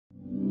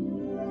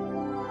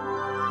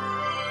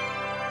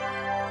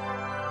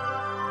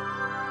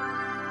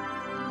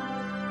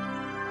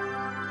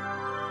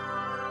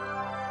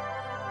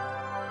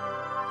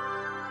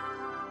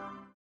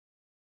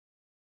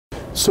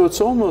So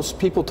it's almost,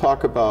 people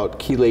talk about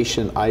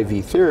chelation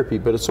IV therapy,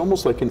 but it's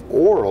almost like an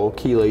oral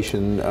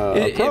chelation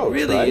approach, It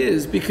really right?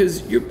 is,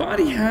 because your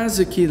body has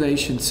a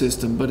chelation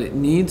system, but it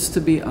needs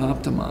to be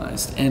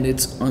optimized, and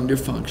it's under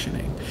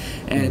functioning.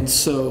 And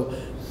so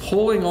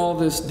pulling all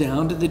this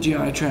down to the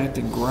GI tract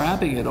and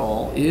grabbing it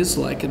all is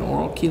like an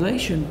oral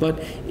chelation,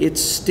 but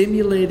it's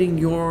stimulating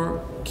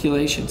your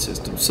chelation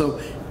system.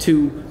 So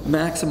to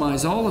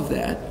maximize all of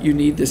that, you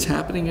need this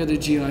happening at a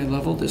GI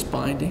level, this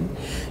binding.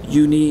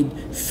 You need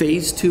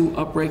phase 2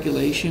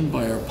 upregulation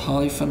by our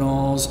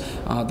polyphenols,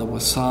 the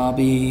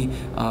wasabi,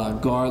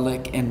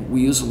 garlic, and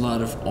we use a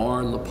lot of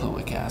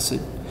R-lipoic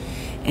acid.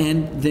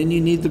 And then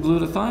you need the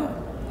glutathione.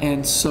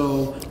 And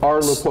so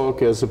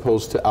R-lipoic as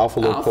opposed to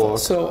alpha-lipoic.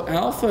 So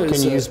alpha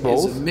is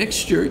a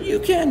mixture. You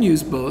can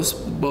use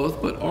both,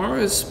 but R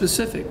is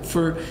specific.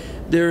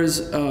 There's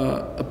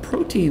a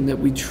protein that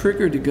we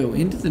trigger to go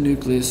into the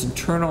nucleus and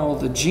turn all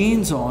the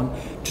genes on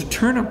to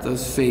turn up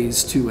those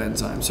phase 2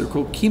 enzymes. They're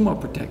called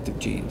chemoprotective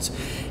genes.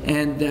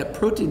 And that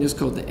protein is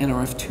called the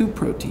NRF2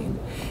 protein.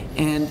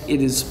 And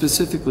it is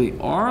specifically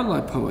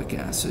R-lipoic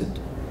acid,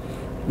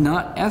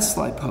 not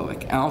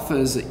S-lipoic. Alpha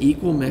is an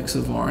equal mix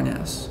of R and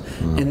S.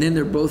 And then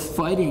they're both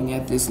fighting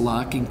at this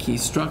lock and key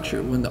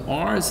structure. When the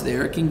R is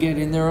there, it can get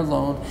in there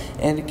alone,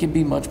 and it can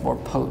be much more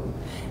potent.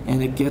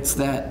 And it gets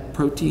that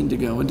protein to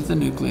go into the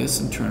nucleus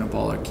and turn up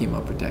all our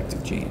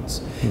chemoprotective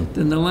genes.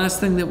 Then the last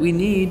thing that we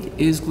need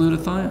is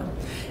glutathione.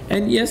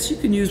 And yes, you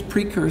can use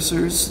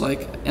precursors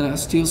like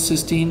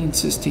N-acetylcysteine and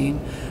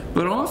cysteine,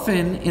 but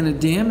often in a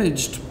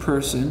damaged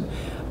person,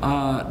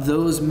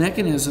 those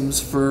mechanisms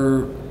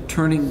for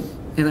turning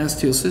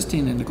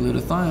N-acetylcysteine into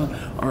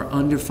glutathione are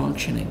under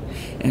functioning.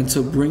 And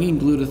so bringing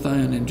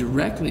glutathione in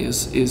directly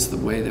is the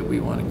way that we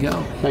want to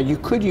go. Now you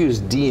could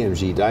use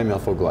DMG,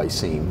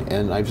 dimethylglycine,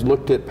 and I've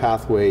looked at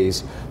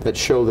pathways that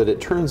show that it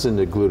turns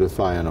into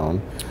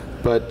glutathione.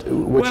 But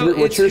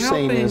what you're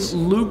saying is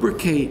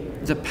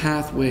lubricate the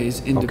pathways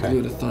into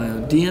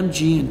glutathione.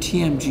 DMG and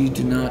TMG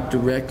do not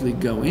directly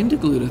go into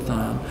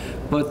glutathione,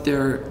 but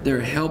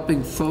they're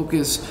helping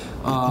focus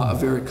a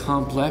very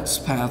complex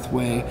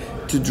pathway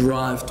to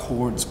drive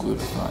towards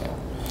glutathione.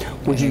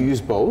 Would you use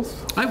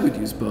both? I would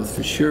use both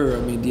for sure.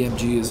 I mean,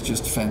 DMG is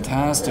just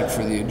fantastic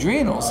for the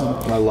adrenals.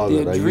 And I love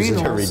it. I use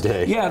it every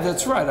day. Yeah,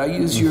 that's right. I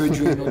use your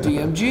adrenal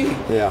DMG.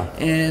 Yeah.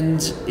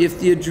 And if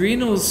the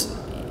adrenals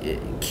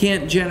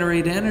can't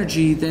generate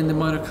energy, then the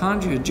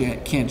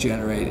mitochondria can't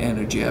generate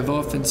energy. I've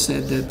often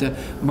said that the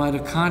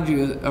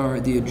mitochondria are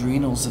the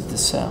adrenals of the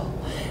cell.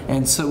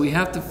 And so we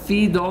have to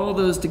feed all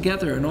those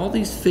together, and all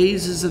these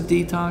phases of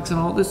detox and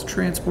all this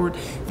transport,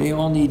 they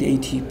all need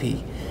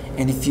ATP.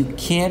 And if you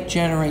can't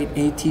generate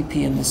ATP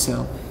in the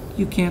cell,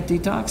 you can't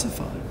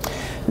detoxify.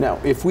 Now,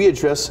 if we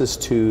address this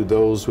to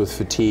those with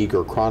fatigue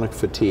or chronic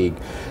fatigue,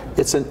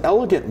 it's an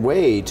elegant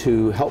way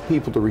to help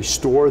people to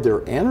restore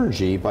their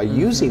energy by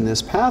using this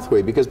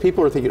pathway, because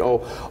people are thinking,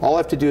 oh, all I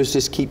have to do is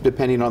just keep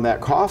depending on that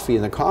coffee,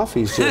 and the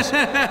coffee's just,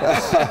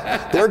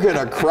 they're going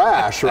to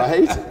crash,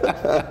 right?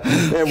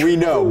 And we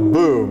know,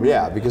 boom,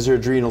 yeah, because their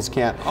adrenals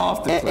can't.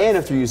 And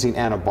if they're using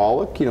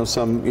anabolic, you know,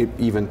 some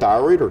even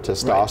thyroid or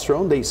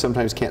testosterone, they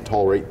sometimes can't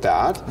tolerate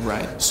that.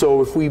 Right.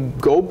 So if we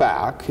go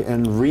back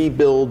and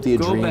rebuild the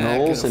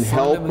adrenals and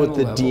help with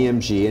the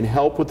DMG and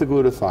help with the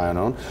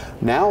glutathione,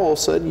 now all of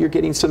a sudden you're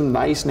getting some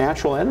nice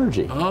natural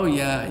energy. Oh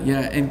yeah,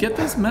 yeah, and get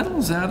those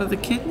metals out of the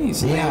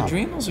kidneys, and the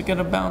adrenals are going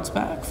to bounce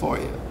back for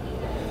you.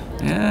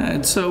 Yeah,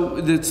 and so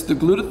it's the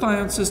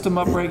glutathione system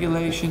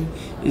upregulation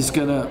is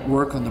going to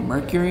work on the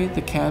mercury,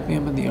 the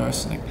cadmium, and the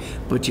arsenic.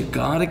 But you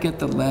got to get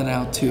the lead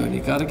out too, and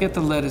you got to get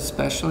the lead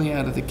especially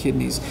out of the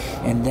kidneys,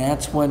 and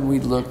that's when we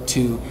look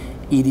to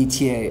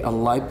EDTA, a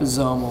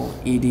liposomal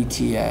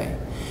EDTA.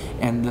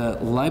 And the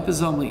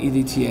liposomal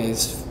EDTA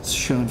has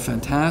shown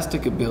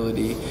fantastic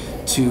ability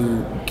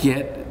to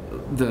get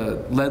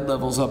the lead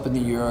levels up in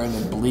the urine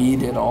and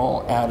bleed it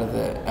all out of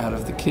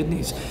the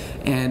kidneys.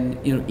 And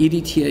you know,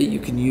 EDTA, you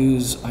can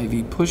use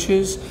IV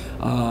pushes.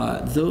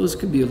 Those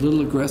can be a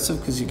little aggressive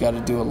because you got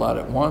to do a lot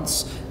at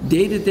once.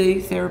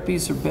 Day-to-day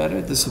therapies are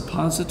better. The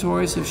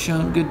suppositories have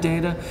shown good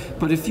data,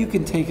 but if you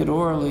can take it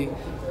orally,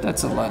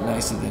 that's a lot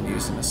nicer than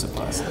using a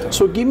suppository.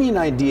 So give me an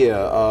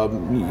idea.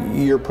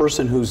 You're a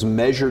person who's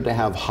measured to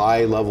have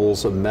high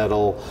levels of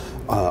metal,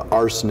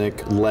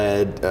 arsenic,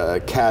 lead,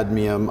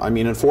 cadmium. I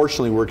mean,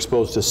 unfortunately, we're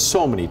exposed to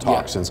so many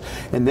toxins.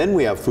 Yeah. And then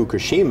we have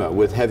Fukushima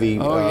with heavy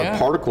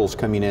particles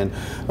coming in,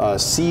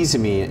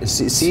 cesium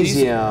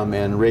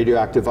and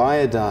radioactive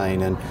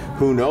iodine, and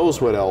who knows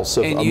what else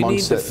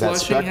amongst that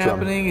spectrum. And you need the flushing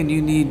happening, and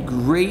you need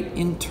great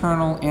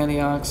internal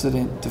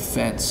antioxidant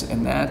defense,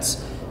 and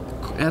that's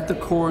at the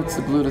core, it's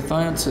the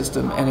glutathione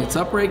system, and it's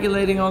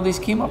upregulating all these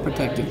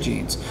chemoprotective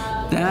genes.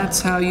 That's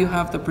how you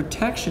have the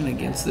protection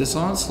against this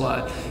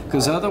onslaught,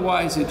 because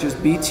otherwise it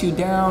just beats you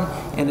down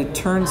and it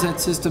turns that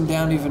system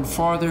down even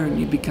farther, and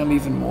you become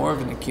even more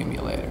of an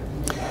accumulator.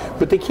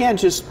 But they can't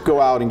just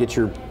go out and get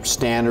your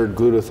standard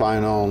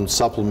glutathione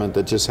supplement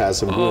that just has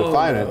some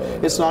glutathione in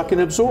it. It's not going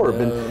to absorb.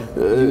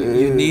 And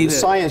you need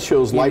science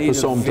shows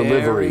liposome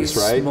deliveries,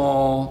 right?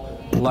 Small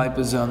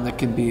liposome that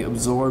can be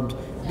absorbed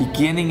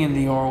beginning in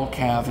the oral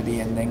cavity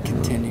and then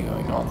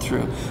continuing on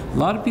through. A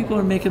lot of people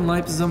are making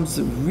liposomes,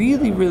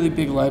 really, really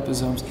big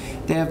liposomes.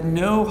 They have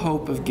no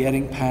hope of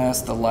getting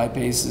past the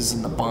lipases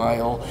and the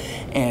bile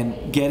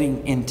and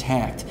getting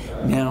intact.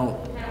 Now,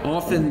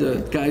 often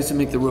the guys who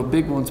make the real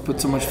big ones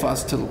put so much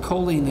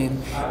phosphatidylcholine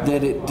in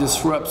that it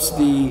disrupts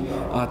the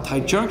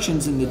tight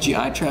junctions in the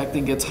GI tract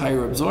and gets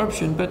higher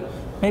absorption, but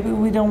maybe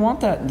we don't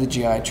want that in the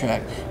GI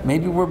tract.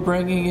 Maybe we're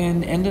bringing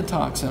in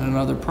endotoxin and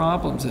other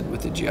problems in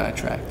with the GI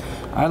tract.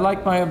 I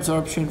like my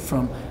absorption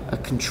from a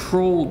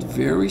controlled,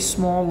 very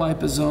small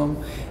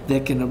liposome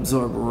that can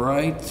absorb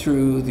right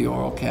through the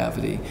oral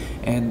cavity.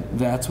 And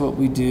that's what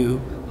we do.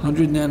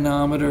 100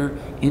 nanometer,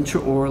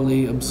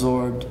 intraorally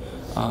absorbed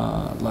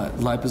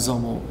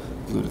liposomal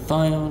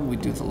glutathione. We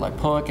do the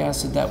lipoic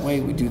acid that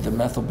way. We do the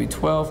methyl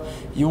B12.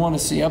 You want to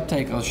see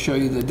uptake, I'll show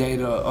you the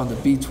data on the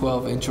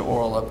B12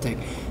 intraoral uptake.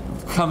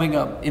 Coming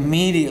up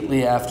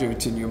immediately after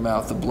it's in your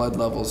mouth, the blood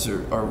levels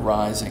are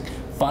rising.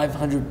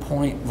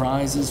 500-point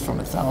rises from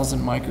 1,000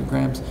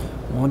 micrograms.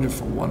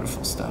 Wonderful,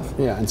 wonderful stuff.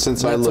 Yeah, and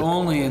since that's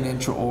only in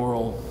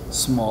intraoral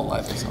small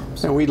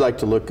liposomes. And we'd like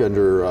to look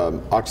under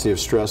oxidative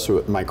stress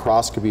with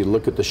microscopy,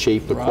 look at the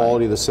shape, the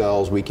quality of the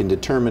cells. We can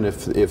determine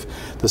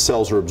if the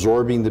cells are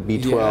absorbing the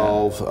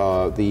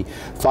B12, the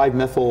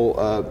 5-methyl.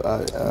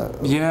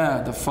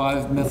 Yeah, the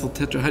 5-methyl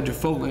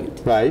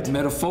tetrahydrofolate. Right.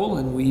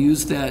 Metafolin. We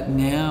use that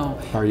now.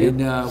 Are you?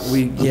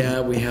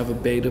 And we have a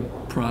beta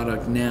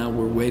product now.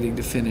 We're waiting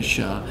to finish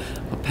a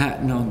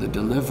patent on the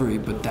delivery,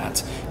 but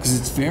that's because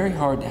it's very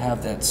hard to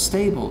have that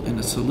stable in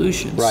a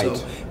solution. Right.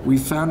 So we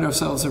found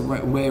ourselves a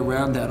way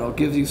around that. I'll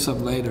give you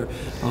some later.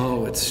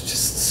 Oh, it's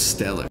just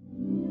stellar.